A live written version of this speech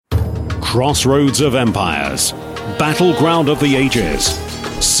Crossroads of empires, battleground of the ages,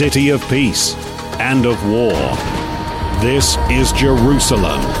 city of peace and of war. This is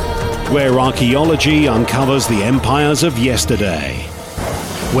Jerusalem, where archaeology uncovers the empires of yesterday,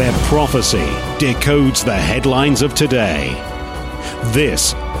 where prophecy decodes the headlines of today.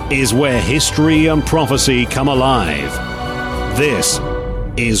 This is where history and prophecy come alive. This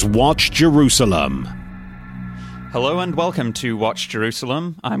is Watch Jerusalem. Hello and welcome to Watch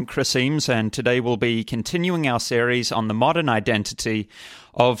Jerusalem. I'm Chris Eames, and today we'll be continuing our series on the modern identity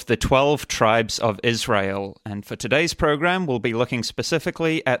of the 12 tribes of Israel. And for today's program, we'll be looking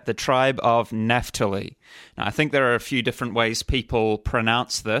specifically at the tribe of Naphtali. Now, I think there are a few different ways people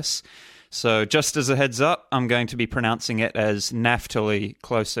pronounce this. So just as a heads up, I'm going to be pronouncing it as Naphtali,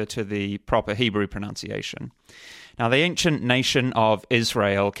 closer to the proper Hebrew pronunciation. Now, the ancient nation of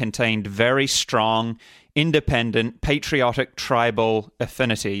Israel contained very strong, independent, patriotic tribal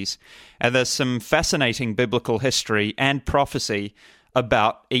affinities. And there's some fascinating biblical history and prophecy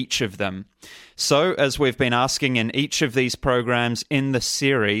about each of them. So, as we've been asking in each of these programs in the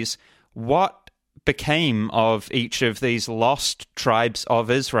series, what became of each of these lost tribes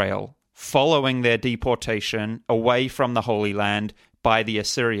of Israel following their deportation away from the Holy Land by the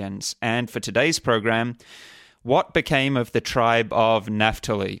Assyrians? And for today's program, what became of the tribe of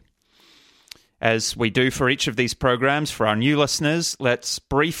Naphtali? As we do for each of these programs, for our new listeners, let's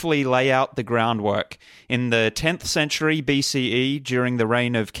briefly lay out the groundwork. In the 10th century BCE, during the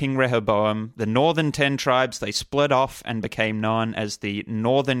reign of King Rehoboam, the northern 10 tribes, they split off and became known as the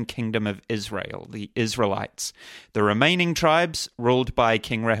Northern Kingdom of Israel, the Israelites. The remaining tribes, ruled by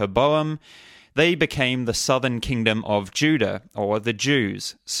King Rehoboam, they became the Southern Kingdom of Judah, or the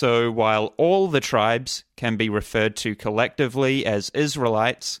Jews. So while all the tribes can be referred to collectively as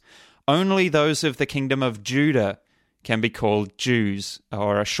Israelites, only those of the Kingdom of Judah can be called Jews,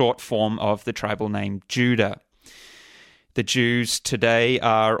 or a short form of the tribal name Judah. The Jews today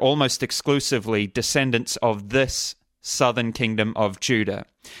are almost exclusively descendants of this Southern Kingdom of Judah.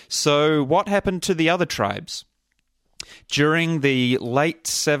 So what happened to the other tribes? During the late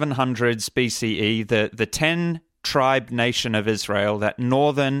 700s BCE, the 10-tribe nation of Israel, that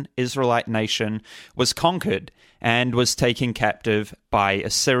northern Israelite nation, was conquered and was taken captive by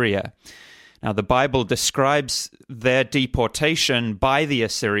Assyria. Now, the Bible describes their deportation by the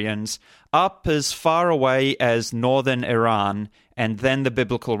Assyrians up as far away as northern Iran, and then the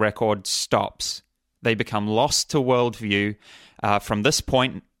biblical record stops. They become lost to worldview. From this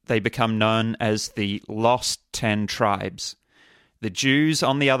point, they become known as the Lost 10 Tribes. The Jews,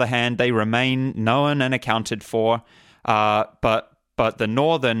 on the other hand, they remain known and accounted for, but the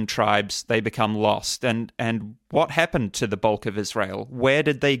northern tribes, they become lost. And what happened to the bulk of Israel? Where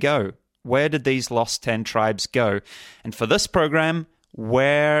did they go? Where did these lost 10 tribes go? And for this program,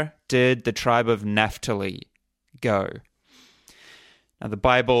 where did the tribe of Naphtali go? Now, the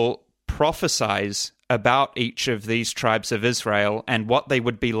Bible prophesies about each of these tribes of Israel and what they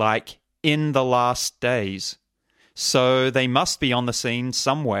would be like in the last days. So they must be on the scene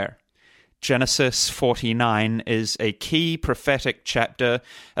somewhere. Genesis 49 is a key prophetic chapter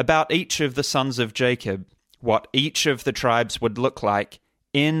about each of the sons of Jacob, what each of the tribes would look like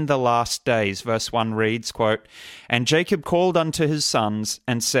in the last days. Verse 1 reads, quote, "And Jacob called unto his sons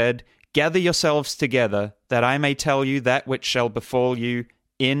and said, Gather yourselves together, that I may tell you that which shall befall you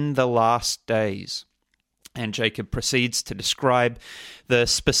in the last days." And Jacob proceeds to describe the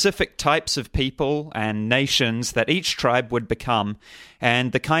specific types of people and nations that each tribe would become,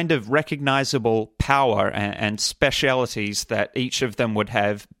 and the kind of recognizable power and specialities that each of them would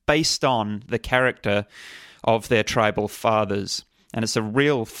have based on the character of their tribal fathers. And it's a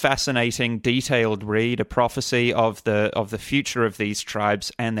real fascinating, detailed read, a prophecy of the future of these tribes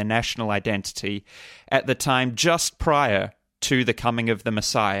and their national identity at the time just prior to the coming of the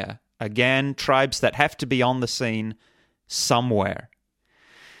Messiah. Again, tribes that have to be on the scene somewhere.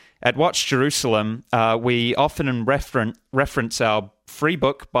 At Watch Jerusalem, we often reference our free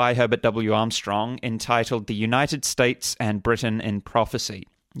book by Herbert W. Armstrong entitled The United States and Britain in Prophecy.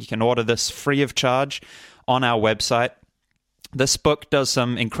 You can order this free of charge on our website. This book does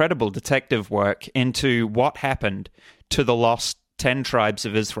some incredible detective work into what happened to the lost 10 tribes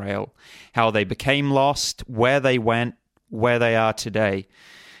of Israel, how they became lost, where they went, where they are today.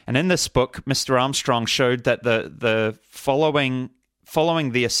 And in this book, Mr. Armstrong showed that the following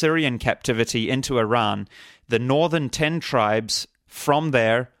the Assyrian captivity into Iran, the northern 10 tribes from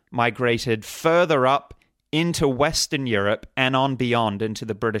there migrated further up into Western Europe and on beyond into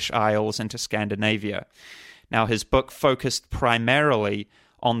the British Isles, into Scandinavia. Now, his book focused primarily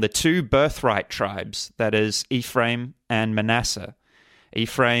on the two birthright tribes, that is, Ephraim and Manasseh.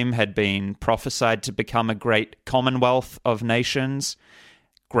 Ephraim had been prophesied to become a great commonwealth of nations,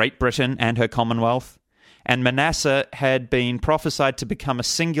 Great Britain and her commonwealth. And Manasseh had been prophesied to become a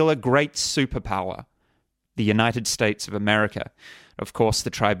singular great superpower, the United States of America. Of course, the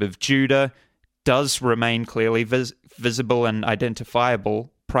tribe of Judah does remain clearly visible and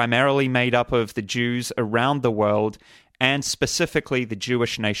identifiable, primarily made up of the Jews around the world, and specifically the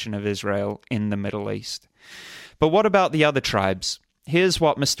Jewish nation of Israel in the Middle East. But what about the other tribes? Here's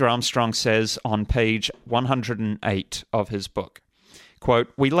what Mr. Armstrong says on page 108 of his book.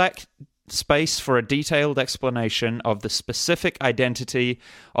 Quote, "We lack space for a detailed explanation of the specific identity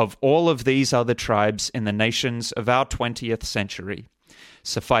of all of these other tribes in the nations of our 20th century.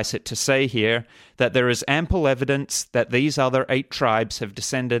 Suffice it to say here that there is ample evidence that these other 8 tribes have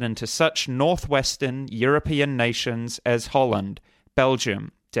descended into such northwestern European nations as Holland,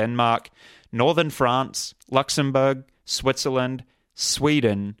 Belgium, Denmark, northern France, Luxembourg, Switzerland,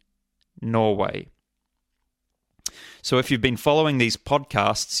 Sweden, Norway." So if you've been following these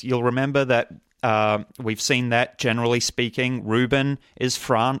podcasts, you'll remember that we've seen that, generally speaking, Reuben is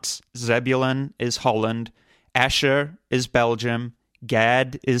France, Zebulun is Holland, Asher is Belgium,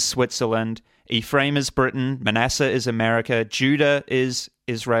 Gad is Switzerland, Ephraim is Britain, Manasseh is America, Judah is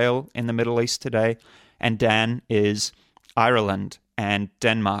Israel in the Middle East today, and Dan is Ireland and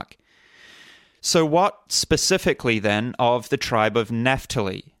Denmark. So what specifically then of the tribe of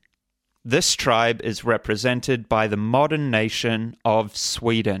Naphtali? This tribe is represented by the modern nation of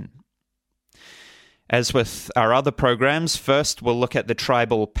Sweden. As with our other programs, first we'll look at the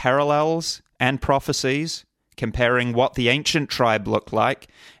tribal parallels and prophecies, comparing what the ancient tribe looked like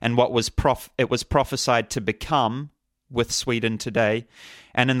and what it was prophesied to become with Sweden today.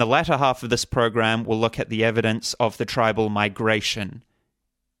 And in the latter half of this program, we'll look at the evidence of the tribal migration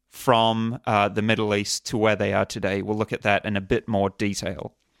from the Middle East to where they are today. We'll look at that in a bit more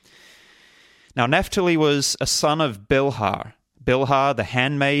detail. Now, Naphtali was a son of Bilhah, the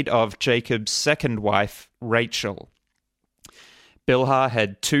handmaid of Jacob's second wife, Rachel. Bilhah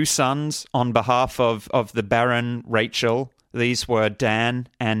had 2 sons on behalf of the barren Rachel. These were Dan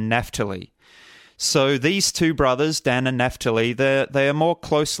and Naphtali. So these 2 brothers, Dan and Naphtali, they are more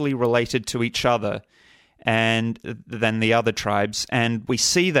closely related to each other than the other tribes, and we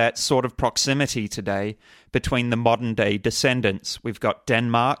see that sort of proximity today between the modern-day descendants. We've got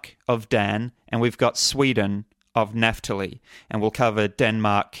Denmark of Dan, and we've got Sweden of Naphtali, and we'll cover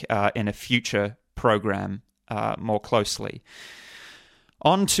Denmark in a future program more closely.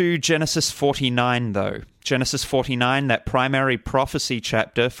 On to Genesis 49, though. Genesis 49, that primary prophecy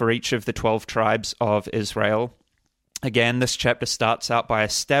chapter for each of the 12 tribes of Israel. Again, this chapter starts out by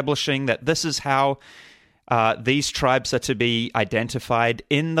establishing that this is how these tribes are to be identified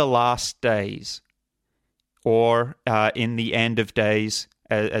in the last days, or in the end of days,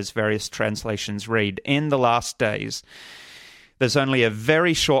 as various translations read, in the last days. There's only a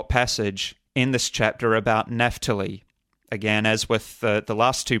very short passage in this chapter about Naphtali. Again, as with the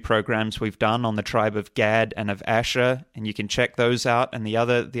last 2 programs we've done on the tribe of Gad and of Asher, and you can check those out and the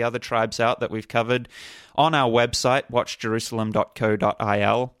other tribes out that we've covered on our website,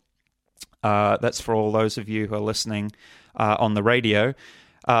 watchjerusalem.co.il. That's for all those of you who are listening on the radio.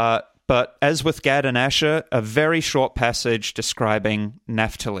 But as with Gad and Asher, a very short passage describing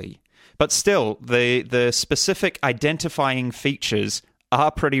Naphtali. But still, the specific identifying features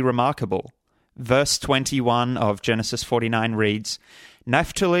are pretty remarkable. Verse 21 of Genesis 49 reads,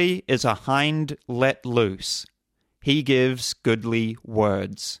 "Naphtali is a hind let loose. He gives goodly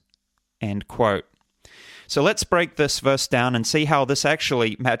words." End quote. So let's break this verse down and see how this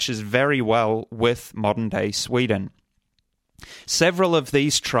actually matches very well with modern-day Sweden. Several of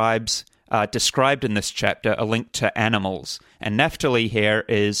these tribes described in this chapter are linked to animals, and Naphtali here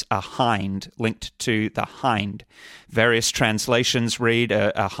is a hind, linked to the hind. Various translations read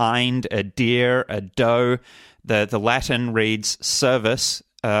a hind, a deer, a doe. The Latin reads cervus,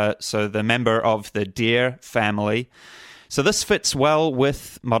 so the member of the deer family. So this fits well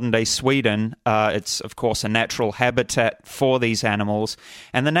with modern-day Sweden. It's, of course, a natural habitat for these animals.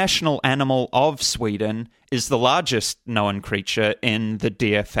 And the national animal of Sweden is the largest known creature in the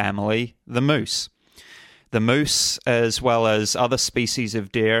deer family, the moose. The moose, as well as other species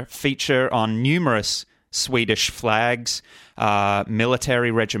of deer, feature on numerous Swedish flags,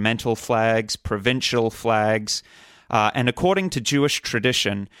 military regimental flags, provincial flags, and according to Jewish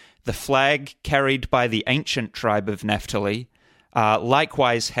tradition, the flag carried by the ancient tribe of Naphtali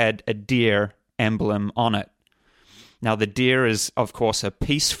likewise had a deer emblem on it. Now, the deer is, of course, a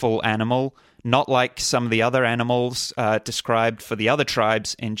peaceful animal, not like some of the other animals described for the other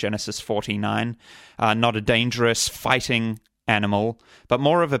tribes in Genesis 49, not a dangerous fighting animal, but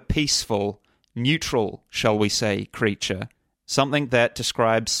more of a peaceful, neutral, shall we say, creature, something that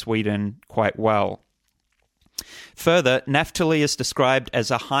describes Sweden quite well. Further, Naphtali is described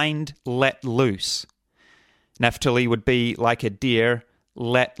as a hind let loose. Naphtali would be like a deer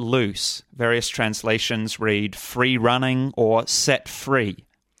let loose. Various translations read free running or set free.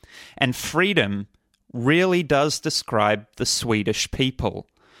 And freedom really does describe the Swedish people.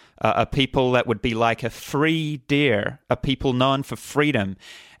 A people that would be like a free deer, a people known for freedom.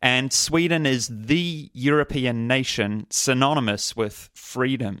 And Sweden is the European nation synonymous with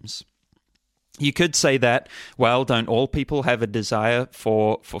freedoms. You could say that, well, don't all people have a desire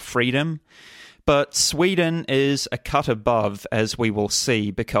for freedom? But Sweden is a cut above, as we will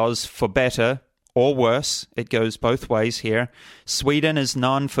see, because for better or worse, it goes both ways here, Sweden is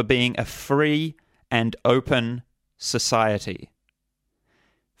known for being a free and open society.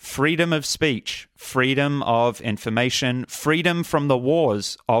 Freedom of speech, freedom of information, freedom from the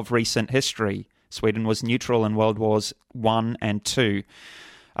wars of recent history. Sweden was neutral in World Wars I and II.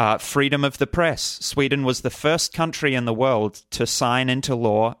 Freedom of the press. Sweden was the first country in the world to sign into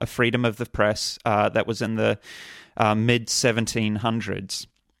law a freedom of the press that was in the mid-1700s.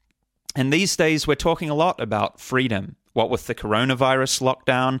 And these days we're talking a lot about freedom. What with the coronavirus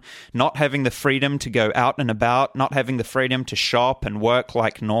lockdown, not having the freedom to go out and about, not having the freedom to shop and work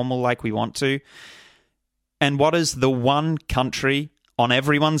like normal like we want to. And what is the one country on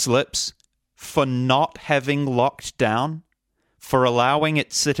everyone's lips for not having locked down? For allowing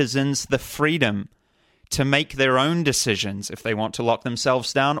its citizens the freedom to make their own decisions if they want to lock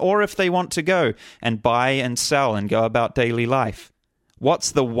themselves down or if they want to go and buy and sell and go about daily life.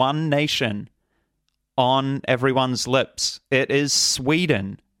 What's the one nation on everyone's lips? It is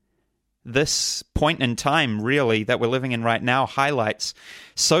Sweden. This point in time, really, that we're living in right now highlights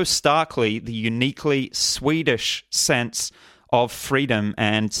so starkly the uniquely Swedish sense of freedom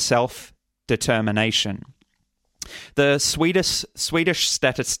and self-determination. The Swedish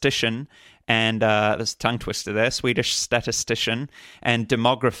statistician and there's a tongue twister there. Swedish statistician and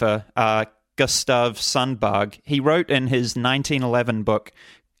demographer Gustav Sundberg. He wrote in his 1911 book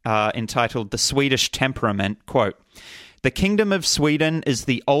entitled "The Swedish Temperament," quote, "The Kingdom of Sweden is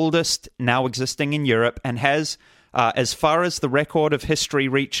the oldest now existing in Europe and has, as far as the record of history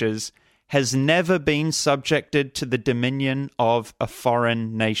reaches, has never been subjected to the dominion of a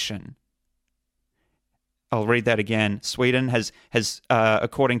foreign nation." I'll read that again. Sweden has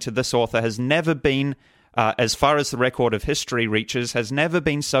according to this author, has never been, as far as the record of history reaches, has never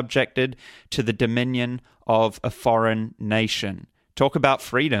been subjected to the dominion of a foreign nation. Talk about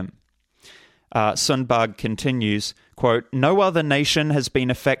freedom. Sundberg continues, quote, "No other nation has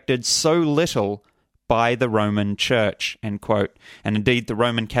been affected so little by the Roman Church," end quote. And indeed, the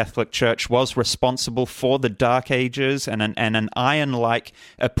Roman Catholic Church was responsible for the Dark Ages and an iron-like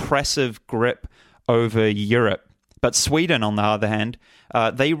oppressive grip over Europe. But Sweden, on the other hand,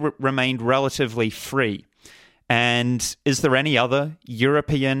 they remained relatively free. And is there any other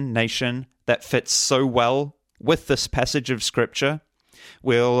European nation that fits so well with this passage of Scripture?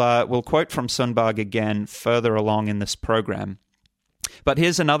 We'll quote from Sundberg again further along in this program. But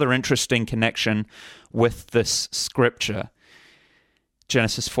here's another interesting connection with this Scripture.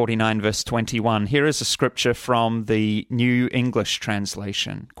 Genesis 49, verse 21. Here is a scripture from the New English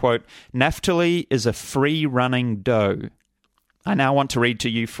translation. Quote, "Naphtali is a free-running doe." I now want to read to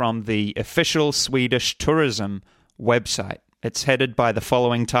you from the official Swedish tourism website. It's headed by the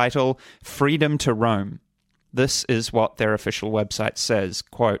following title, "Freedom to Roam." This is what their official website says.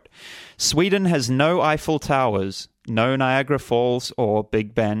 Quote, "Sweden has no Eiffel Towers, no Niagara Falls or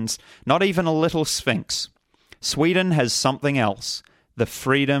Big Bens, not even a little Sphinx. Sweden has something else. The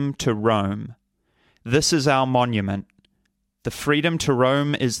freedom to roam. This is our monument. The freedom to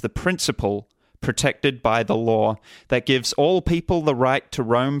roam is the principle protected by the law that gives all people the right to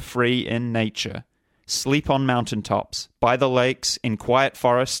roam free in nature, sleep on mountaintops, by the lakes, in quiet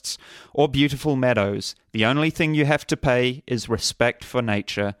forests, or beautiful meadows. The only thing you have to pay is respect for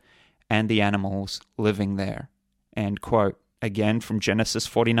nature and the animals living there." End quote. Again from Genesis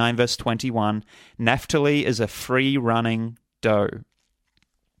 49, verse 21, "Naphtali is a free-running doe."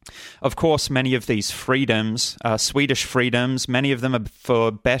 Of course, many of these freedoms, Swedish freedoms, many of them are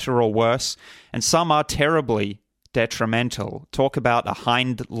for better or worse, and some are terribly detrimental. Talk about a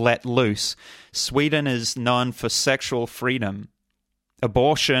hind let loose. Sweden is known for sexual freedom.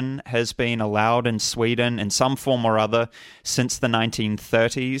 Abortion has been allowed in Sweden in some form or other since the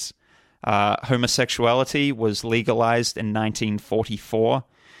 1930s. Homosexuality was legalized in 1944.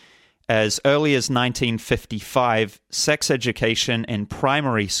 As early as 1955, sex education in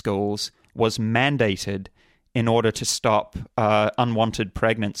primary schools was mandated in order to stop unwanted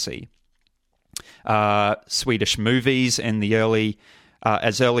pregnancy. Swedish movies in the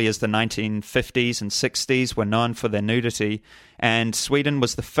as early as the 1950s and 60s were known for their nudity, and Sweden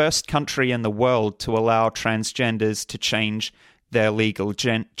was the first country in the world to allow transgenders to change their legal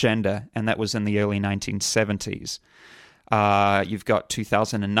gender, and that was in the early 1970s. You've got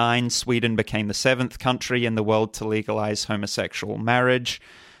 2009, Sweden became the 7th country in the world to legalize homosexual marriage,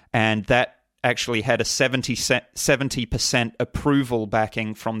 and that actually had a 70% approval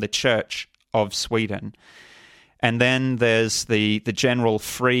backing from the Church of Sweden. And then there's the general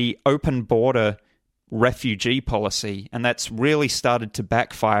free, open border refugee policy, and that's really started to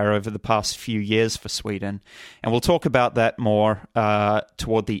backfire over the past few years for Sweden. And we'll talk about that more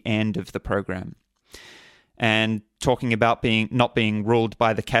toward the end of the program. And talking about not being ruled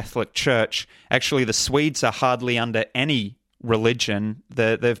by the Catholic Church, actually the Swedes are hardly under any religion.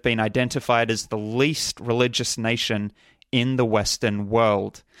 They've been identified as the least religious nation in the Western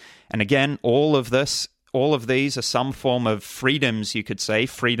world. And again, all of these are some form of freedoms, you could say,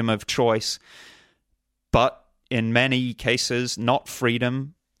 freedom of choice, but in many cases, not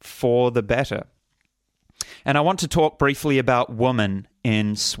freedom for the better. And I want to talk briefly about woman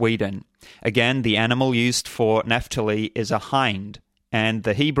in Sweden. Again, the animal used for Naphtali is a hind, and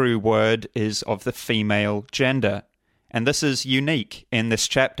the Hebrew word is of the female gender. And this is unique in this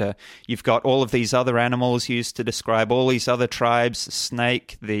chapter. You've got all of these other animals used to describe all these other tribes: the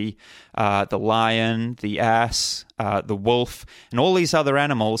snake, the lion, the ass, the wolf, and all these other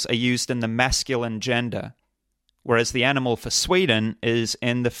animals are used in the masculine gender, whereas the animal for Sweden is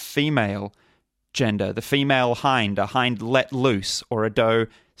in the female gender, the female hind, a hind let loose, or a doe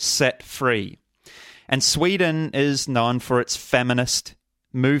set free. And Sweden is known for its feminist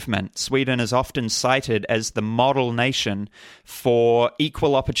movement. Sweden is often cited as the model nation for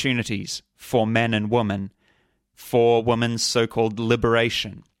equal opportunities for men and women, for women's so-called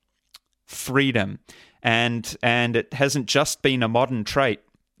liberation, freedom. And it hasn't just been a modern trait.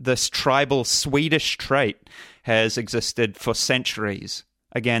 This tribal Swedish trait has existed for centuries.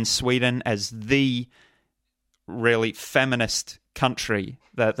 Again, Sweden as the really feminist country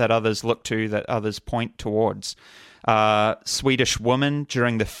that others look to, that others point towards. Swedish women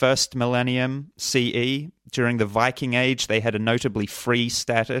during the first millennium CE, during the Viking Age, they had a notably free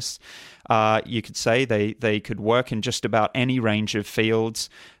status. You could say they could work in just about any range of fields.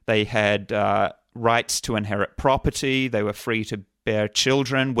 They had rights to inherit property. They were free to bear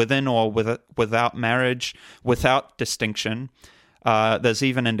children within or without marriage, without distinction. There's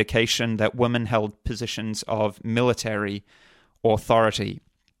even indication that women held positions of military authority.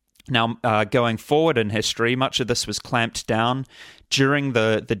 Now, going forward in history, much of this was clamped down during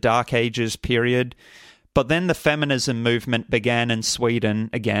the Dark Ages period, but then the feminism movement began in Sweden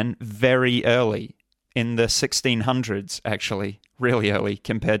again very early, in the 1600s, actually, really early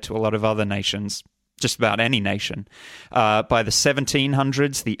compared to a lot of other nations, just about any nation. By the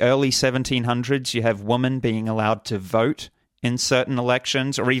 1700s, the early 1700s, you have women being allowed to vote in certain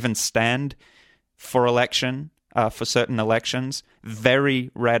elections or even stand for for certain elections.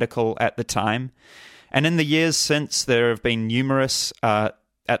 Very radical at the time. And in the years since, there have been numerous, at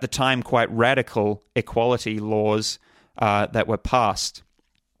the time, quite radical equality laws that were passed.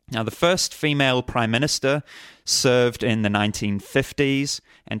 Now, the first female prime minister served in the 1950s,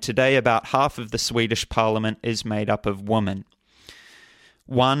 and today about half of the Swedish parliament is made up of women.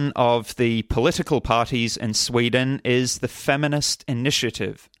 One of the political parties in Sweden is the Feminist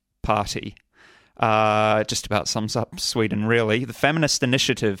Initiative Party. Just about sums up Sweden, really. The Feminist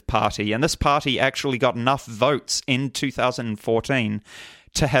Initiative Party. And this party actually got enough votes in 2014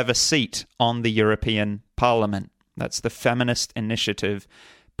 to have a seat on the European Parliament. That's the Feminist Initiative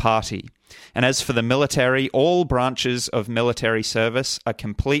Party. And as for the military, all branches of military service are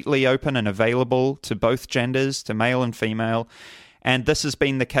completely open and available to both genders, to male and female. And this has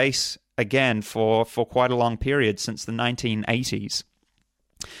been the case, again, for quite a long period, since the 1980s.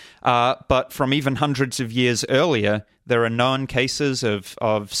 But from even hundreds of years earlier, there are known cases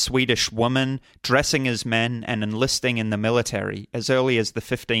of Swedish women dressing as men and enlisting in the military as early as the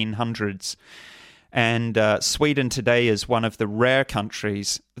 1500s. And Sweden today is one of the rare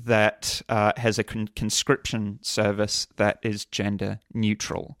countries that has a conscription service that is gender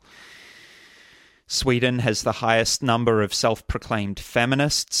neutral. Sweden has the highest number of self-proclaimed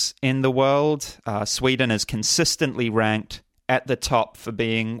feminists in the world. Sweden is consistently ranked at the top for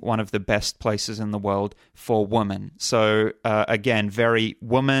being one of the best places in the world for women. So again, very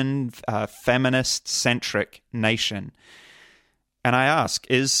woman, feminist-centric nation. And I ask,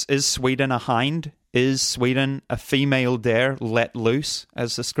 is Sweden a hind? Is Sweden a female dare let loose,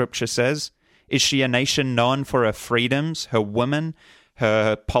 as the scripture says? Is she a nation known for her freedoms, her women,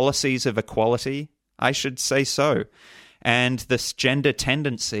 her policies of equality? I should say so. And this gender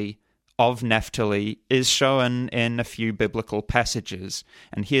tendency of Naphtali is shown in a few biblical passages,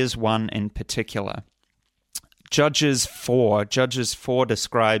 and here's one in particular. Judges 4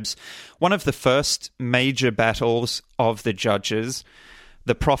 describes one of the first major battles of the judges.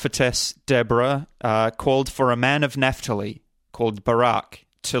 The prophetess Deborah called for a man of Naphtali called Barak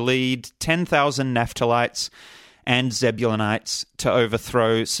to lead 10,000 Naphtalites and Zebulunites to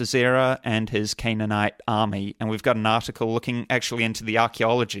overthrow Sisera and his Canaanite army. And we've got an article looking actually into the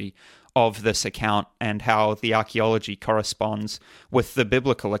archaeology of this account and how the archaeology corresponds with the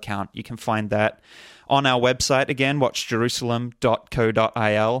biblical account. You can find that on our website, again,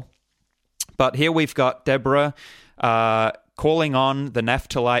 watchjerusalem.co.il. But here we've got Deborah calling on the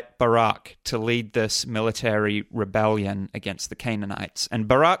Naphthalite Barak to lead this military rebellion against the Canaanites. And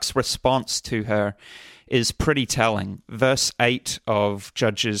Barak's response to her is pretty telling. Verse 8 of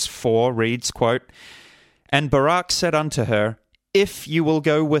Judges 4 reads, quote, "And Barak said unto her, If you will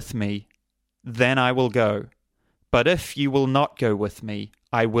go with me, then I will go. But if you will not go with me,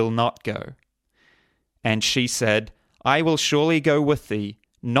 I will not go. And she said, I will surely go with thee,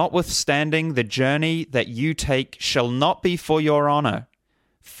 notwithstanding the journey that you take shall not be for your honor,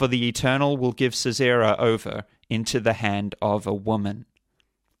 for the Eternal will give Sisera over into the hand of a woman."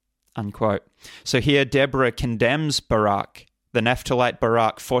 Unquote. So here Deborah condemns Barak, the Naphthalite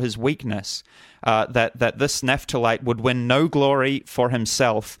Barak, for his weakness, that this Naphthalite would win no glory for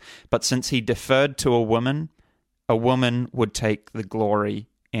himself, but since he deferred to a woman would take the glory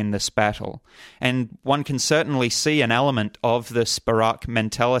in this battle. And one can certainly see an element of this Barak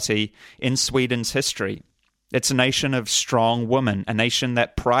mentality in Sweden's history. It's a nation of strong women, a nation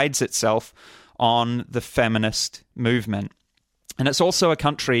that prides itself on the feminist movement. And it's also a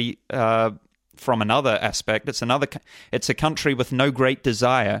country, from another aspect, it's a country with no great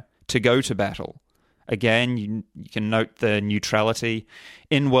desire to go to battle. Again, you can note the neutrality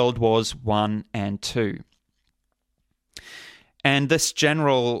in World Wars I and II. And this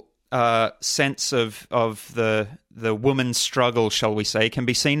general sense of the woman's struggle, shall we say, can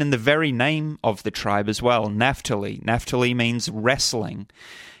be seen in the very name of the tribe as well, Naphtali. Naphtali means wrestling.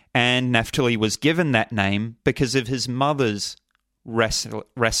 And Naphtali was given that name because of his mother's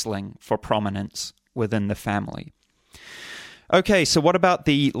wrestling for prominence within the family. Okay, so what about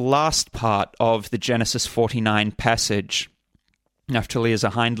the last part of the Genesis 49 passage? Naphtali is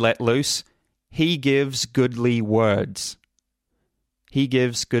a hind let loose. He gives goodly words. He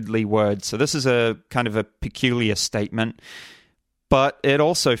gives goodly words. So this is a kind of a peculiar statement, but it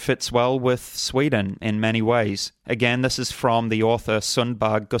also fits well with Sweden in many ways. Again, this is from the author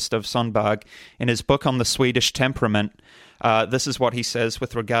Gustav Sundberg, in his book on the Swedish temperament. This is what he says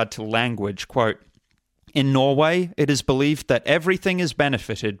with regard to language, quote, "In Norway, it is believed that everything is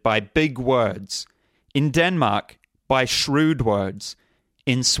benefited by big words. In Denmark, by shrewd words.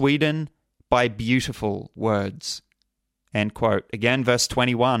 In Sweden, by beautiful words." End quote. Again, verse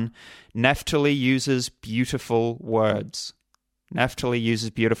 21, Naphtali uses beautiful words. Naphtali uses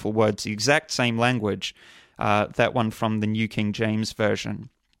beautiful words, the exact same language, that one from the New King James Version.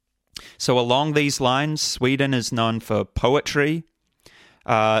 So along these lines, Sweden is known for poetry.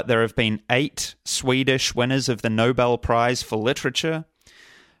 There have been 8 Swedish winners of the Nobel Prize for Literature.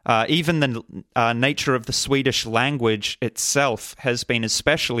 Even the nature of the Swedish language itself has been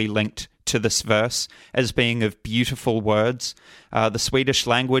especially linked to this verse as being of beautiful words. The Swedish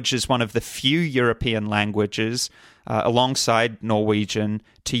language is one of the few European languages, alongside Norwegian,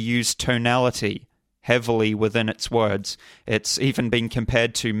 to use tonality heavily within its words. It's even been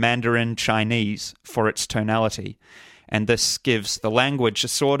compared to Mandarin Chinese for its tonality. And this gives the language a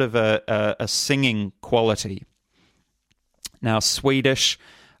sort of a singing quality. Now, the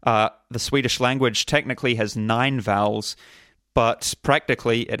Swedish language technically has 9 vowels, but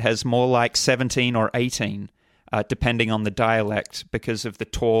practically it has more like 17 or 18, depending on the dialect, because of the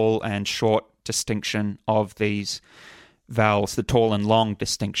tall and short distinction of these vowels, the tall and long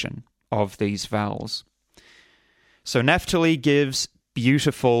distinction of these vowels. So Naphtali gives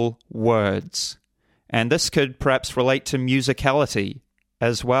beautiful words, and this could perhaps relate to musicality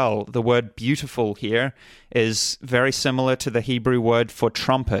as well. The word beautiful here is very similar to the Hebrew word for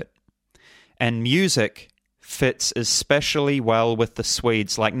trumpet, and music fits especially well with the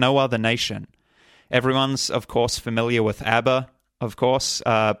Swedes like no other nation. Everyone's, of course, familiar with ABBA, of course.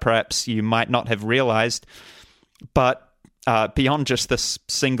 Perhaps you might not have realized, but beyond just this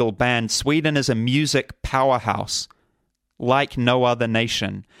single band, Sweden is a music powerhouse like no other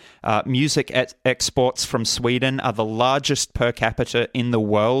nation. Music exports from Sweden are the largest per capita in the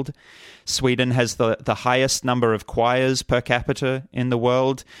world. Sweden has the highest number of choirs per capita in the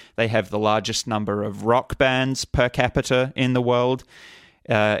world. They have the largest number of rock bands per capita in the world.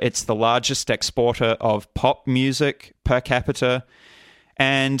 It's the largest exporter of pop music per capita.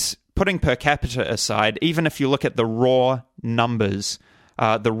 And putting per capita aside, even if you look at the raw numbers,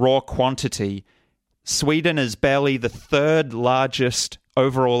 the raw quantity, Sweden is barely the third largest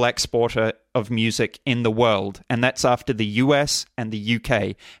overall exporter of music in the world, and that's after the US and the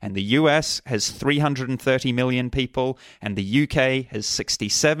UK. And the US has 330 million people, and the UK has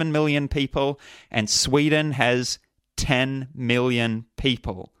 67 million people, and Sweden has 10 million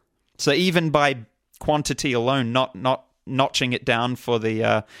people. So even by quantity alone, not notching it down for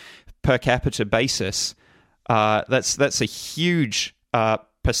the per capita basis, that's a huge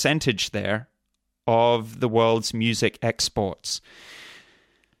percentage there of the world's music exports.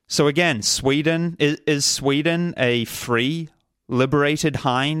 So again, Sweden is Sweden a free, liberated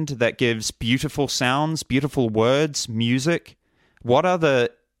hind that gives beautiful sounds, beautiful words, music? What other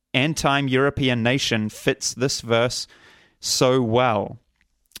end-time European nation fits this verse so well?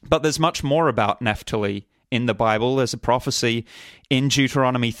 But there's much more about Naphtali in the Bible. There's a prophecy in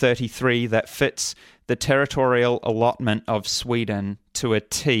Deuteronomy 33 that fits the territorial allotment of Sweden to a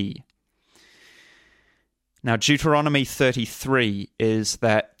T. Now, Deuteronomy 33 is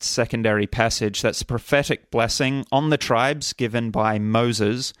that secondary passage that's a prophetic blessing on the tribes given by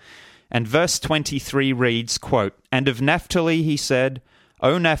Moses. And verse 23 reads, quote, "And of Naphtali he said,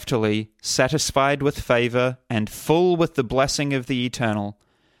 O Naphtali, satisfied with favor and full with the blessing of the Eternal,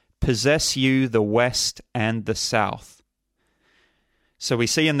 possess you the west and the south." So we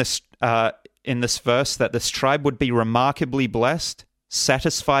see in this verse that this tribe would be remarkably blessed,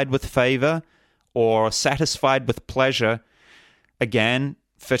 satisfied with favor, or satisfied with pleasure, again,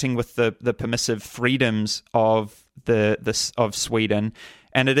 fitting with the permissive freedoms of of Sweden,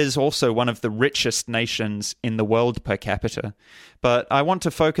 and it is also one of the richest nations in the world per capita. But I want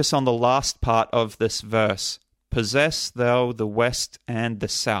to focus on the last part of this verse, "Possess thou the west and the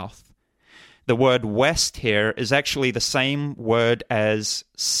south." The word west here is actually the same word as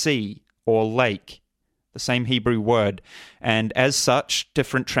sea or lake, the same Hebrew word. And as such,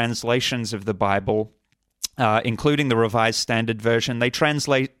 different translations of the Bible, including the Revised Standard Version, they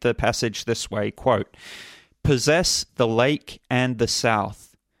translate the passage this way, quote, "Possess the lake and the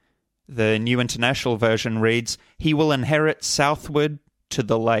south." The New International Version reads, "He will inherit southward to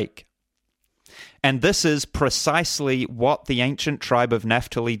the lake." And this is precisely what the ancient tribe of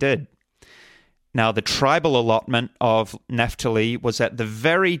Naphtali did. Now, the tribal allotment of Naphtali was at the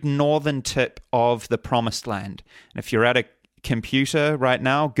very northern tip of the Promised Land. And if you're at a computer right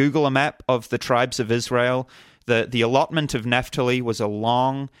now, Google a map of the tribes of Israel. The allotment of Naphtali was a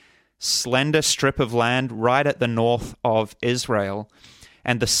long, slender strip of land right at the north of Israel.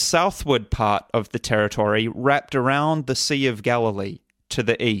 And the southward part of the territory wrapped around the Sea of Galilee to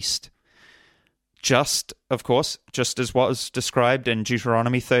the east. Just as was described in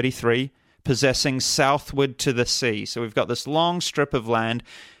Deuteronomy 33, possessing southward to the sea. So we've got this long strip of land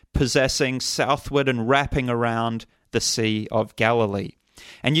possessing southward and wrapping around the Sea of Galilee.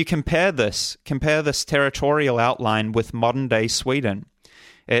 And you compare this territorial outline with modern-day Sweden.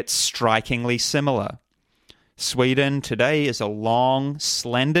 It's strikingly similar. Sweden today is a long,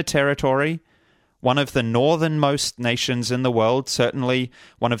 slender territory, one of the northernmost nations in the world, certainly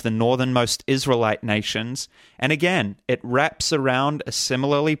one of the northernmost Israelite nations. And again, it wraps around a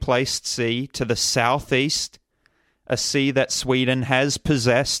similarly placed sea to the southeast, a sea that Sweden has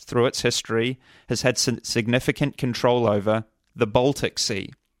possessed through its history, has had significant control over, the Baltic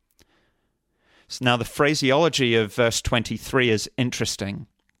Sea. So now the phraseology of verse 23 is interesting.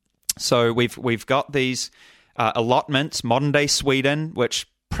 So we've got these allotments, modern-day Sweden, which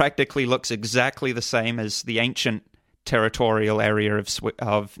practically looks exactly the same as the ancient territorial area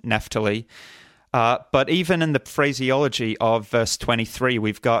of Naphtali. But even in the phraseology of verse 23,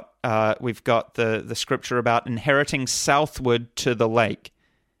 we've got the scripture about inheriting southward to the lake,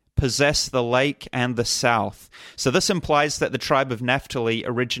 possess the lake and the south. So this implies that the tribe of Naphtali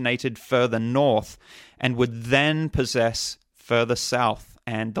originated further north and would then possess further south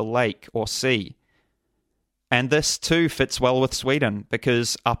and the lake or sea. And this too fits well with Sweden,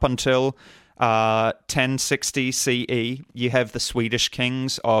 because up until 1060 CE, you have the Swedish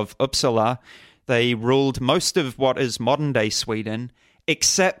kings of Uppsala. They ruled most of what is modern-day Sweden,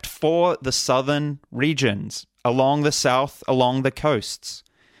 except for the southern regions, along the south, along the coasts.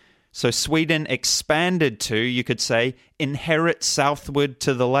 So Sweden expanded to, you could say, inherit southward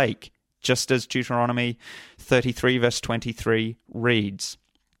to the lake, just as Deuteronomy 33 verse 23 reads.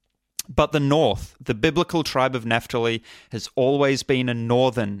 But the north, the biblical tribe of Naphtali, has always been a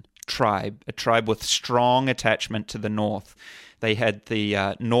northern tribe, a tribe with strong attachment to the north. They had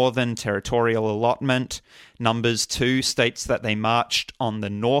the northern territorial allotment. Numbers 2 states that they marched on the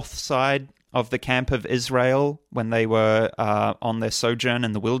north side of the camp of Israel when they were on their sojourn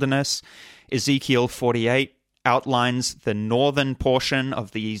in the wilderness. Ezekiel 48 outlines the northern portion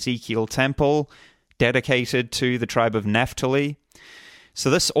of the Ezekiel temple dedicated to the tribe of Naphtali. So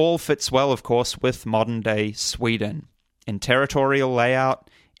this all fits well, of course, with modern-day Sweden in territorial layout,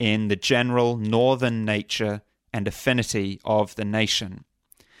 in the general northern nature and affinity of the nation.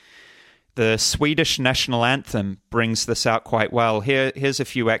 The Swedish national anthem brings this out quite well. Here's a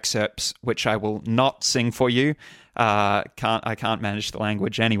few excerpts, which I will not sing for you. I can't manage the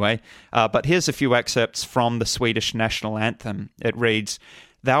language anyway. But here's a few excerpts from the Swedish national anthem. It reads,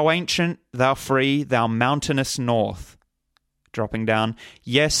 "Thou ancient, thou free, thou mountainous north." Dropping down,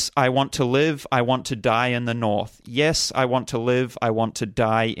 "Yes, I want to live, I want to die in the north. Yes, I want to live, I want to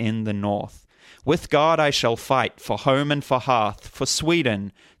die in the north. With God I shall fight, for home and for hearth, for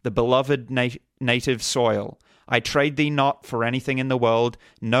Sweden, the beloved native soil. I trade thee not for anything in the world.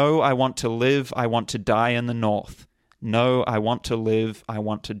 No, I want to live, I want to die in the north. No, I want to live, I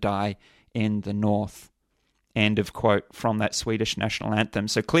want to die in the north." End of quote from that Swedish national anthem.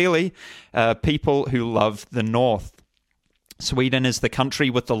 So clearly, people who love the north. Sweden is the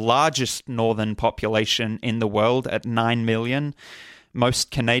country with the largest northern population in the world at 9 million. Most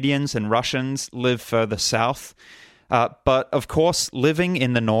Canadians and Russians live further south. But of course, living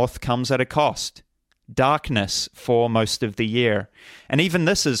in the north comes at a cost. Darkness for most of the year. And even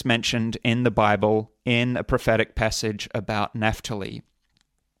this is mentioned in the Bible in a prophetic passage about Naphtali.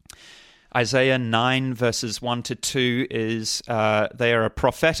 Isaiah 9 verses 1 to 2 they are a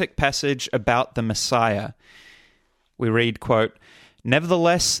prophetic passage about the Messiah. We read, quote,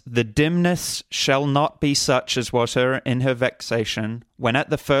 "Nevertheless, the dimness shall not be such as was her in her vexation, when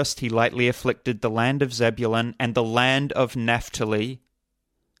at the first he lightly afflicted the land of Zebulun and the land of Naphtali."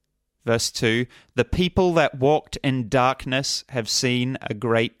 Verse 2, "The people that walked in darkness have seen a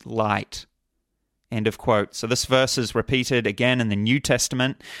great light." End of quote. So this verse is repeated again in the New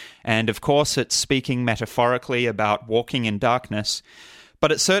Testament, and of course it's speaking metaphorically about walking in darkness,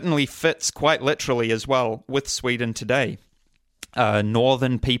 but it certainly fits quite literally as well with Sweden today.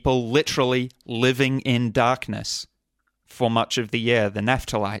 Northern people literally living in darkness for much of the year, the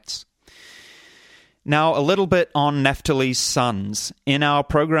Naphtalites. Now, a little bit on Naphtali's sons. In our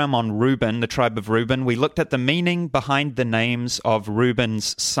program on Reuben, the tribe of Reuben, we looked at the meaning behind the names of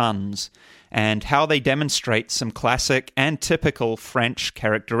Reuben's sons and how they demonstrate some classic and typical French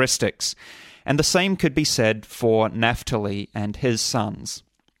characteristics. And the same could be said for Naphtali and his sons.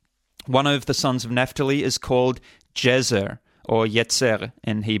 One of the sons of Naphtali is called Jezer, or Yetzer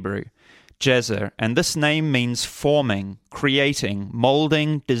in Hebrew. Jezer, and this name means forming, creating,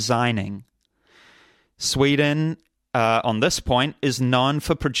 molding, designing. Sweden, on this point, is known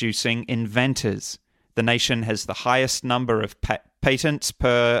for producing inventors. The nation has the highest number of patents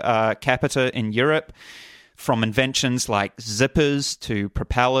per capita in Europe, from inventions like zippers to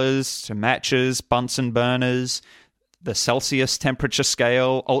propellers to matches, Bunsen burners, the Celsius temperature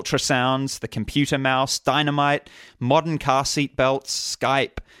scale, ultrasounds, the computer mouse, dynamite, modern car seat belts,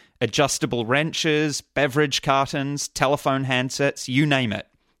 Skype, adjustable wrenches, beverage cartons, telephone handsets, you name it.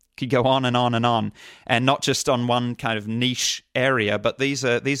 Could go on and on and on, and not just on one kind of niche area, but these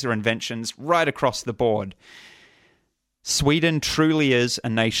are inventions right across the board. Sweden truly is a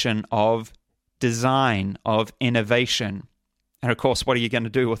nation of design, of innovation. And of course, what are you going to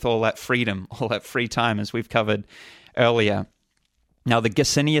do with all that freedom, all that free time, as we've covered earlier? Now, the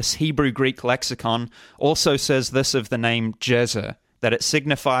Gesenius Hebrew-Greek lexicon also says this of the name Jezer, that it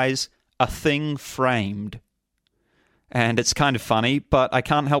signifies a thing framed. And it's kind of funny, but I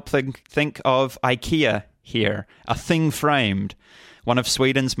can't help think of IKEA here, a thing framed. One of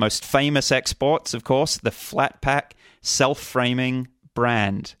Sweden's most famous exports, of course, the flat-pack self-framing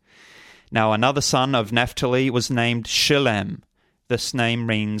brand. Now, another son of Naphtali was named Shilem. This name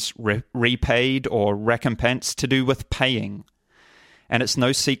means repaid or recompense, to do with paying. And it's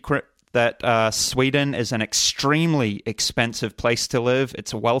no secret that Sweden is an extremely expensive place to live.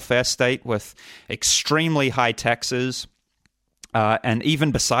 It's a welfare state with extremely high taxes. And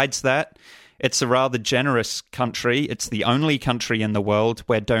even besides that, it's a rather generous country. It's the only country in the world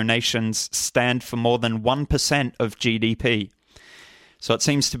where donations stand for more than 1% of GDP. So it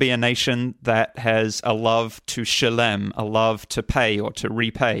seems to be a nation that has a love to shalem, a love to pay or to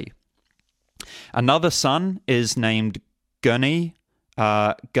repay. Another son is named Gunny.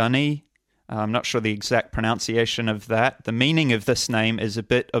 Gunny I'm not sure the exact pronunciation of that. The meaning of this name is a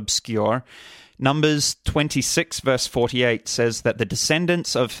bit obscure. Numbers 26 verse 48 says that the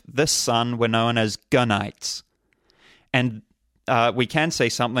descendants of this son were known as Gunites. And we can say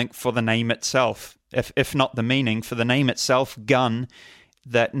something for the name itself, if not the meaning. For the name itself, Gun,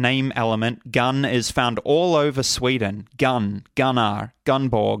 that name element, Gun, is found all over Sweden. Gun, Gunnar,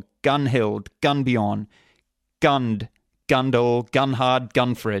 Gunborg, Gunhild, Gunbjorn, Gund, Gundel, Gunhard,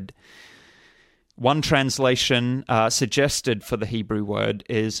 Gunfrid. One translation suggested for the Hebrew word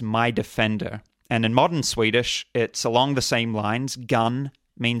is my defender. And in modern Swedish, it's along the same lines. Gun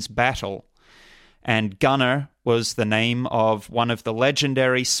means battle. And Gunnar was the name of one of the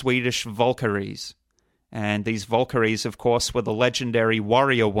legendary Swedish Valkyries. And these Valkyries, of course, were the legendary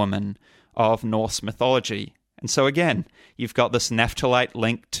warrior woman of Norse mythology. And so again, you've got this Naphthalite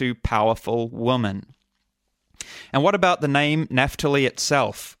link to powerful woman. And what about the name Naphtali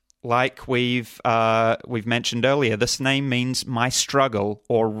itself? Like we've mentioned earlier, this name means my struggle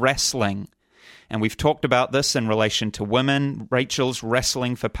or wrestling. And we've talked about this in relation to women, Rachel's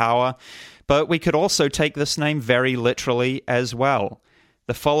wrestling for power. But we could also take this name very literally as well.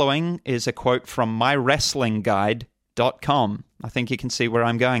 The following is a quote from mywrestlingguide.com. I think you can see where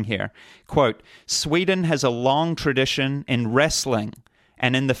I'm going here. Quote, Sweden has a long tradition in wrestling,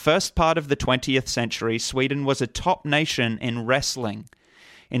 and in the first part of the 20th century, Sweden was a top nation in wrestling.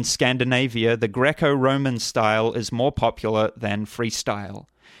 In Scandinavia, the Greco-Roman style is more popular than freestyle.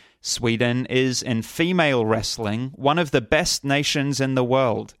 Sweden is, in female wrestling, one of the best nations in the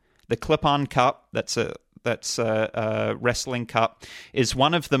world. The Clip-On Cup, that's a wrestling cup, is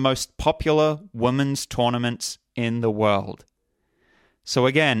one of the most popular women's tournaments in the world. So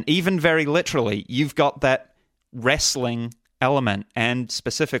again, even very literally, you've got that wrestling element, and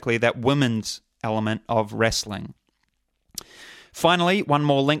specifically that women's element of wrestling. Finally, one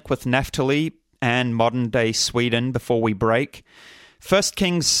more link with Naphtali and modern-day Sweden before we break. 1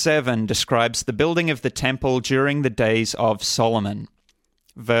 Kings 7 describes the building of the temple during the days of Solomon.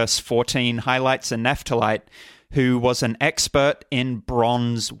 Verse 14 highlights a Naphthalite who was an expert in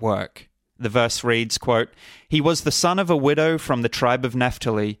bronze work. The verse reads, quote, He was the son of a widow from the tribe of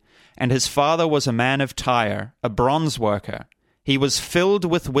Naphtali, and his father was a man of Tyre, a bronze worker. He was filled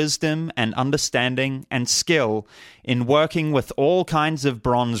with wisdom and understanding and skill in working with all kinds of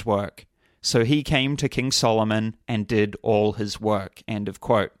bronze work. So he came to King Solomon and did all his work. End of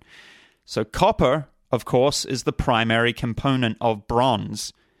quote. So copper, of course, is the primary component of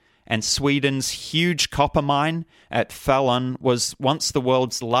bronze. And Sweden's huge copper mine at Fallon was once the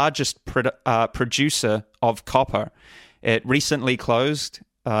world's largest producer of copper. It recently closed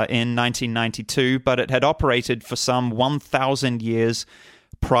in 1992, but it had operated for some 1,000 years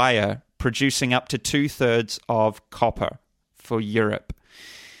prior, producing up to 2/3 of copper for Europe.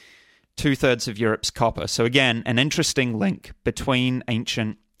 2/3 of Europe's copper. So again, an interesting link between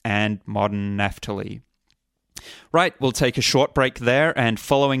ancient and modern Naphtali. Right, we'll take a short break there, and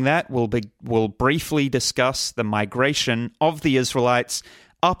following that, we'll briefly discuss the migration of the Israelites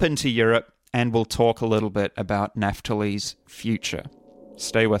up into Europe, and we'll talk a little bit about Naphtali's future.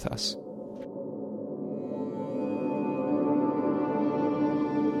 Stay with us.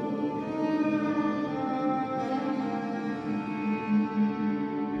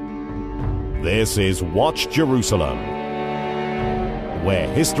 This is Watch Jerusalem,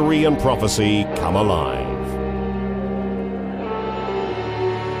 where history and prophecy come alive.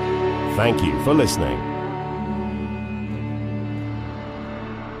 Thank you for listening.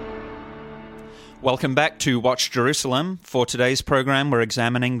 Welcome back to Watch Jerusalem. For today's program, we're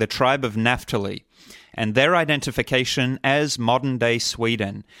examining the tribe of Naphtali and their identification as modern-day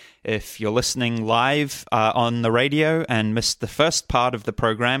Sweden. If you're listening live on the radio and missed the first part of the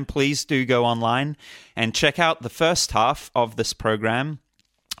program, please do go online and check out the first half of this program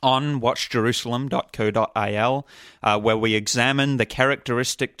on watchjerusalem.co.il, where we examine the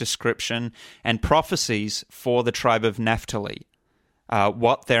characteristic description and prophecies for the tribe of Naphtali,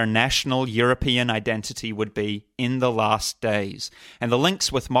 what their national European identity would be in the last days. And the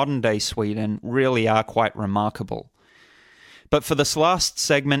links with modern-day Sweden really are quite remarkable. But for this last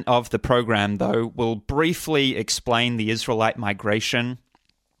segment of the program, though, we'll briefly explain the Israelite migration.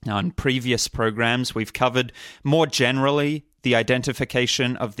 Now, in previous programs, we've covered more generally the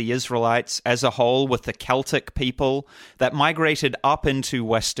identification of the Israelites as a whole with the Celtic people that migrated up into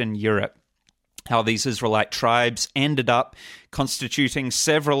Western Europe. How these Israelite tribes ended up constituting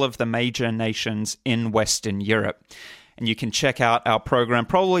several of the major nations in Western Europe. And you can check out our program.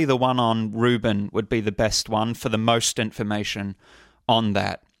 Probably the one on Reuben would be the best one for the most information on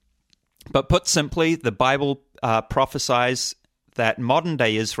that. But put simply, the Bible prophesies that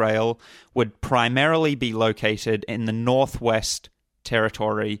modern-day Israel would primarily be located in the northwest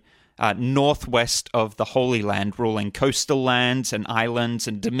territory, northwest of the Holy Land, ruling coastal lands and islands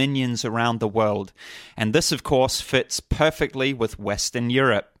and dominions around the world. And this, of course, fits perfectly with Western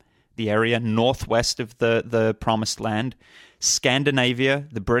Europe, the area northwest of the Promised Land, Scandinavia,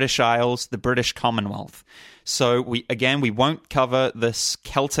 the British Isles, the British Commonwealth. So we won't cover this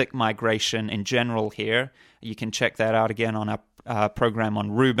Celtic migration in general here. You can check that out again on our program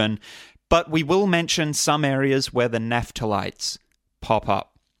on Reuben. But we will mention some areas where the Naphtalites pop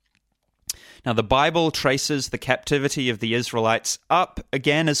up. Now, the Bible traces the captivity of the Israelites up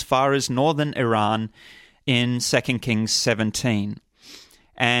again as far as northern Iran in 2 Kings 17.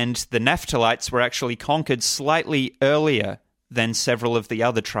 And the Naphtalites were actually conquered slightly earlier than several of the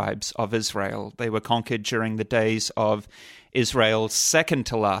other tribes of Israel. They were conquered during the days of Israel's second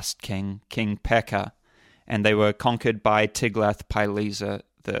to last king, King Pekah, and they were conquered by Tiglath-Pileser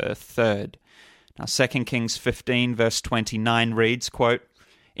III. Now, 2 Kings 15, verse 29 reads, quote,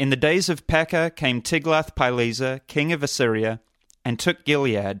 "In the days of Pekah came Tiglath-Pileser, king of Assyria, and took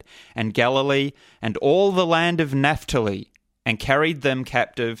Gilead and Galilee and all the land of Naphtali, and carried them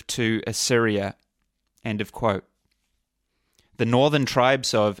captive to Assyria." End of quote. The northern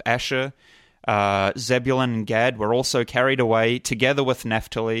tribes of Asher, Zebulun, and Gad were also carried away together with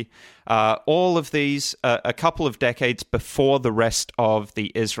Naphtali, all of these a couple of decades before the rest of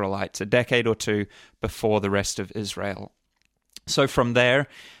the Israelites, a decade or two before the rest of Israel. So from there,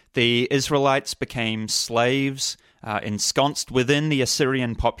 the Israelites became slaves, ensconced within the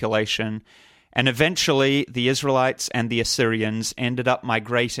Assyrian population, and eventually the Israelites and the Assyrians ended up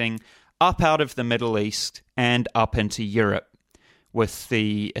migrating up out of the Middle East and up into Europe, with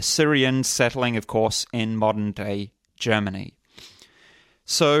the Assyrians settling, of course, in modern-day Germany.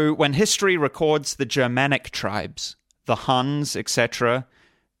 So when history records the Germanic tribes, the Huns, etc.,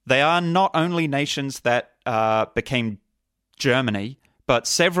 they are not only nations that became Germany, but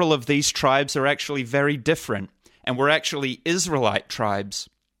several of these tribes are actually very different and were actually Israelite tribes.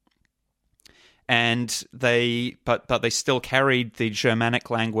 And they still carried the Germanic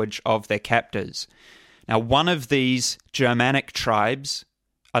language of their captors. Now, one of these Germanic tribes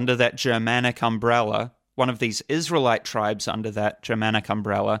under that Germanic umbrella, one of these Israelite tribes under that Germanic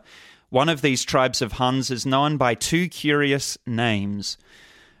umbrella, one of these tribes of Huns is known by two curious names.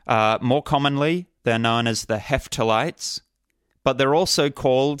 More commonly, they're known as the Naphtalites, but they're also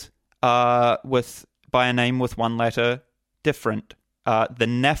called by a name with one letter different, the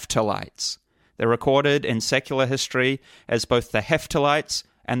Naphtalites. They're recorded in secular history as both the Naphtalites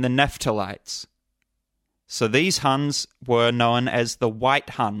and the Naphtalites. So these Huns were known as the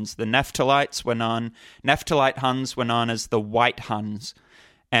White Huns. The Naphtalite Huns were known as the White Huns.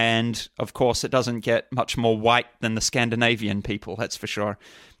 And, of course, it doesn't get much more white than the Scandinavian people, that's for sure.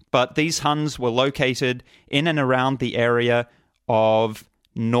 But these Huns were located in and around the area of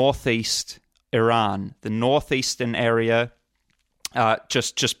northeast Iran, the northeastern area,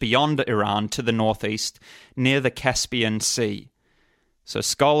 just beyond Iran to the northeast, near the Caspian Sea. So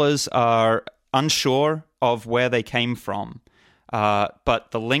scholars are unsure of where they came from,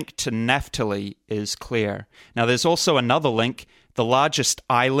 but the link to Naphtali is clear. Now, there's also another link. The largest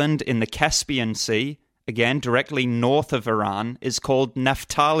island in the Caspian Sea, again, directly north of Iran, is called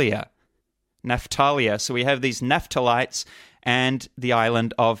Naphtali. So we have these Naphtalites and the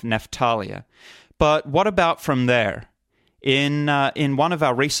island of Naphtali. But what about from there? In one of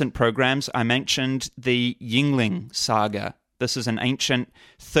our recent programs, I mentioned the Yngling saga. This is an ancient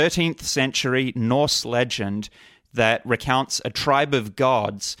 13th century Norse legend that recounts a tribe of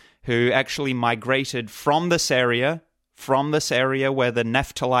gods who actually migrated from this area where the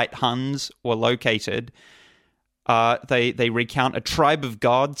Naphthalite Huns were located. They recount a tribe of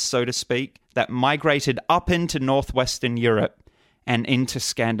gods, so to speak, that migrated up into northwestern Europe and into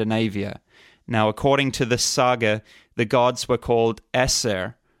Scandinavia. Now, according to this saga, the gods were called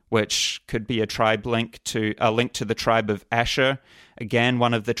Aser, which could be a link to the tribe of Asher, again,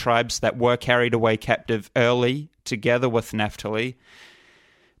 one of the tribes that were carried away captive early, together with Naphtali.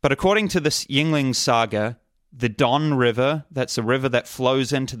 But according to this Yngling saga, the Don River, that's a river that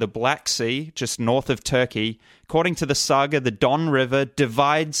flows into the Black Sea, just north of Turkey, according to the saga, the Don River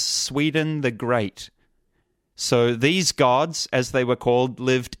divides Sweden the Great. So these gods, as they were called,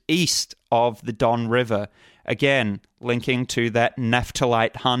 lived east of the Don River, again, linking to that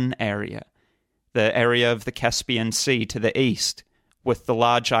Naphthalite Hun area, the area of the Caspian Sea to the east, with the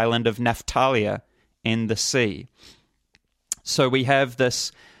large island of Naphtali in the sea. So we have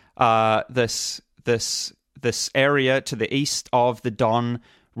this area to the east of the Don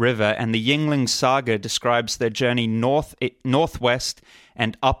River, and the Yingling Saga describes their journey northwest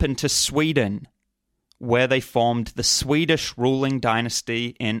and up into Sweden, where they formed the Swedish ruling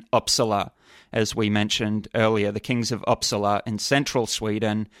dynasty in Uppsala, as we mentioned earlier, the kings of Uppsala in central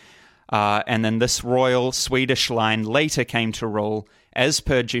Sweden. And then this royal Swedish line later came to rule, as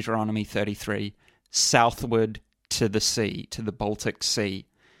per Deuteronomy 33, southward to the sea, to the Baltic Sea.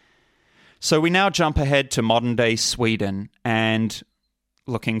 So we now jump ahead to modern-day Sweden and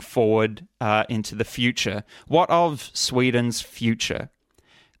looking forward into the future. What of Sweden's future?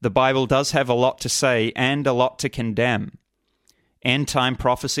 The Bible does have a lot to say and a lot to condemn. End-time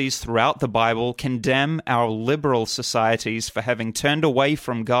prophecies throughout the Bible condemn our liberal societies for having turned away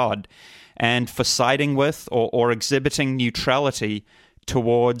from God and for siding with or exhibiting neutrality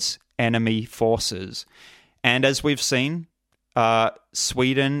towards enemy forces. And as we've seen,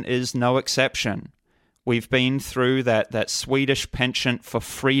 Sweden is no exception. We've been through that Swedish penchant for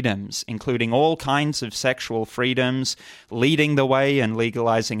freedoms, including all kinds of sexual freedoms, leading the way in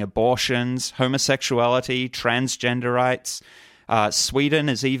legalizing abortions, homosexuality, transgender rights. Sweden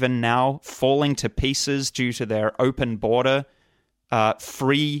is even now falling to pieces due to their open border,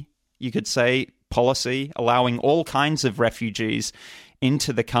 free, you could say, policy, allowing all kinds of refugees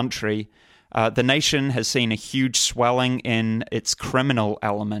into the country. The nation has seen a huge swelling in its criminal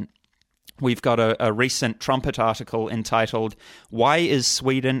element. We've got a recent Trumpet article entitled, "Why is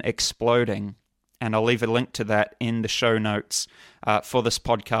Sweden Exploding?" And I'll leave a link to that in the show notes for this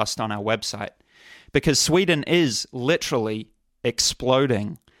podcast on our website. Because Sweden is literally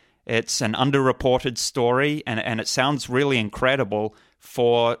exploding. It's an underreported story, and it sounds really incredible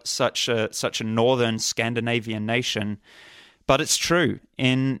for such a northern Scandinavian nation. But it's true.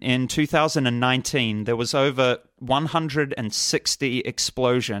 In 2019, there was over 160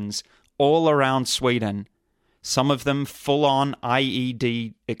 explosions all around Sweden, some of them full-on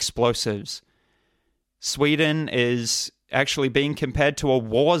IED explosives. Sweden is actually being compared to a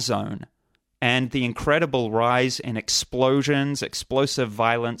war zone, and the incredible rise in explosions, explosive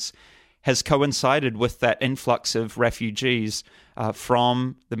violence, has coincided with that influx of refugees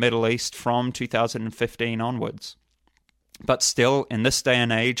from the Middle East from 2015 onwards. But still, in this day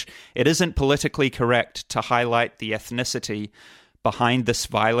and age, it isn't politically correct to highlight the ethnicity behind this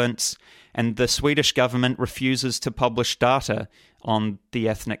violence, and the Swedish government refuses to publish data on the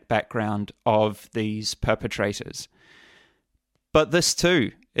ethnic background of these perpetrators. But this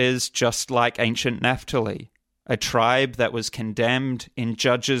too is just like ancient Naphtali, a tribe that was condemned in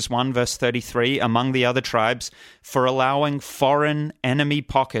Judges 1 verse 33 among the other tribes for allowing foreign enemy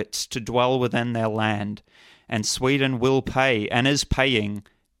pockets to dwell within their land. And Sweden will pay, and is paying,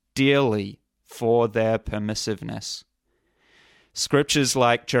 dearly for their permissiveness. Scriptures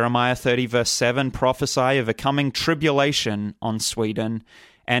like Jeremiah 30 verse 7 prophesy of a coming tribulation on Sweden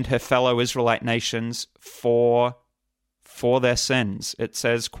and her fellow Israelite nations for their sins. It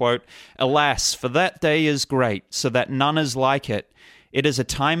says, quote, "Alas, for that day is great, so that none is like it. It is a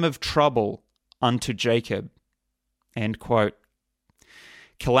time of trouble unto Jacob." End quote.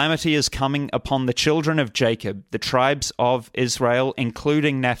 Calamity is coming upon the children of Jacob, the tribes of Israel,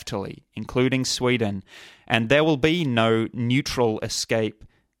 including Naphtali, including Sweden, and there will be no neutral escape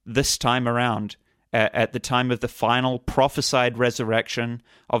this time around at the time of the final prophesied resurrection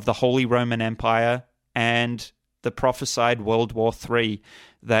of the Holy Roman Empire and the prophesied World War III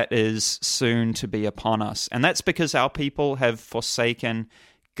that is soon to be upon us. And that's because our people have forsaken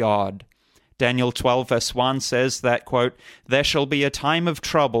God. Daniel 12 verse 1 says that, quote, "There shall be a time of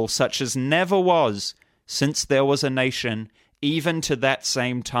trouble such as never was since there was a nation, even to that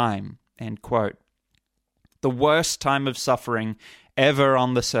same time." End quote. The worst time of suffering ever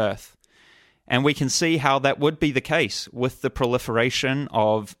on this earth. And we can see how that would be the case with the proliferation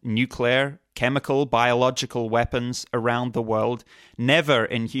of nuclear, chemical, biological weapons around the world. Never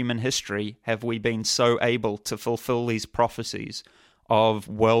in human history have we been so able to fulfill these prophecies of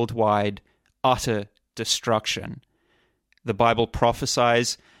worldwide utter destruction. The Bible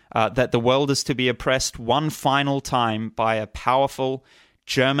prophesies that the world is to be oppressed one final time by a powerful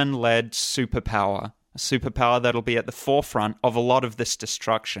German-led superpower, a superpower that'll be at the forefront of a lot of this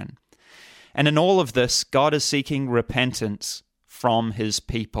destruction. And in all of this, God is seeking repentance from his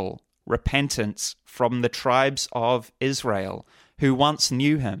people, repentance from the tribes of Israel who once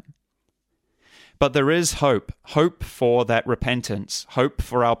knew him. But there is hope for that repentance, hope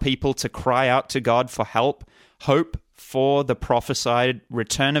for our people to cry out to God for help, hope for the prophesied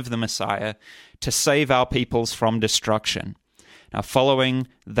return of the Messiah to save our peoples from destruction. Now, following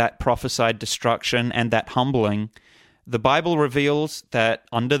that prophesied destruction and that humbling, the Bible reveals that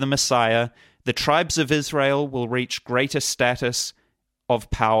under the Messiah, the tribes of Israel will reach greater status of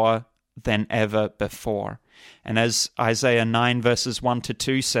power than ever before. And as Isaiah 9 verses 1 to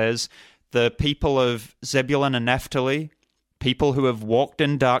 2 says, the people of Zebulun and Naphtali, people who have walked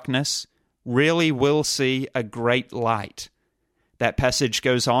in darkness, really will see a great light. That passage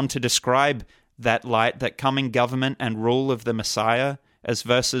goes on to describe that light, that coming government and rule of the Messiah, as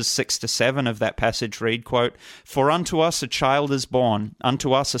verses 6 to 7 of that passage read, quote, "For unto us a child is born,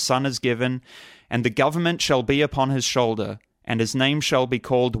 unto us a son is given, and the government shall be upon his shoulder, and his name shall be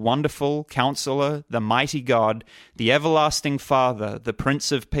called Wonderful, Counselor, the Mighty God, the Everlasting Father, the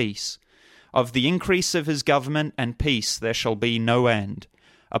Prince of Peace. Of the increase of his government and peace there shall be no end,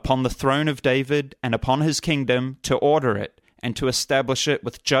 upon the throne of David and upon his kingdom, to order it and to establish it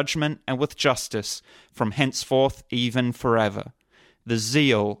with judgment and with justice from henceforth even forever. The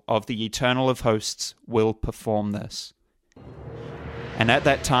zeal of the Eternal of Hosts will perform this." And at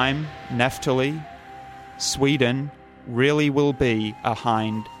that time, Naphtali, Sweden, really will be a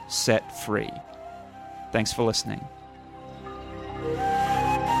hind set free. Thanks for listening.